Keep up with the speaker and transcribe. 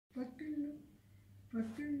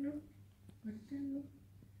Potato, potato,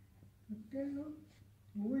 potato.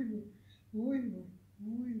 Ooh, ooh,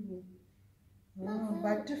 ooh. Oh,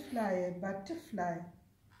 butterfly, butterfly,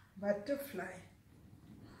 butterfly.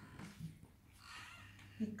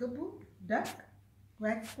 Peekaboo, duck,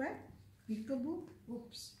 quack, quack. Peekaboo,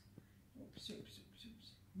 oops, oops, oops, oops,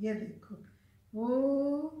 oops. ये देखो.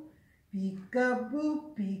 Oh,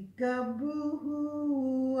 peekaboo, peekaboo,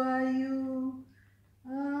 who are you?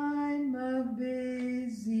 I'm a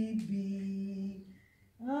busy bee.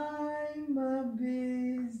 I'm a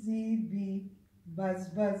busy bee. Buzz,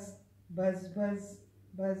 buzz, buzz, buzz,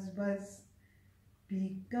 buzz, buzz.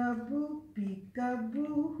 Peekaboo,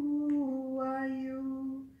 peekaboo, who are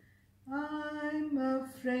you? I'm a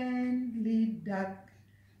friendly duck.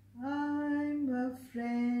 I'm a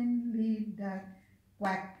friendly duck.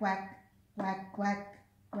 Quack, quack, quack, quack,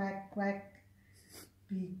 quack, quack.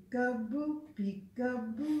 Peekaboo,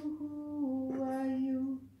 peekaboo, who are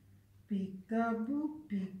you? Peekaboo,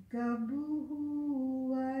 peekaboo,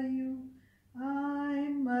 who are you?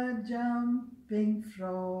 I'm a jumping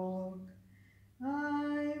frog.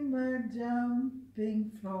 I'm a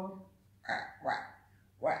jumping frog. Quack, quack,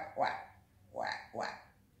 quack, quack, quack,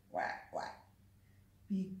 quack, quack.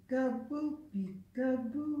 Peekaboo,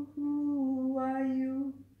 peekaboo, who are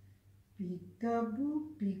you?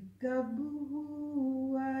 Peekaboo, peekaboo,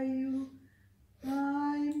 who are you?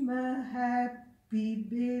 I'm a happy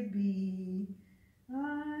baby.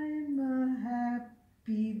 I'm a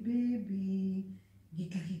happy baby.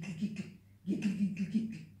 Giggle, giggle, giggle, giggle, giggle,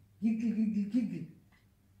 giggle, giggle, giggle, giggle.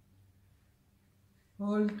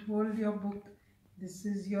 Hold your book. This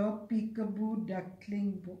is your Peekaboo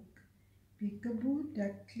Duckling book. Peekaboo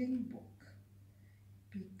Duckling book.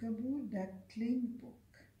 Peekaboo Duckling book.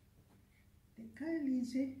 देखा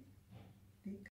Alizey? देखा?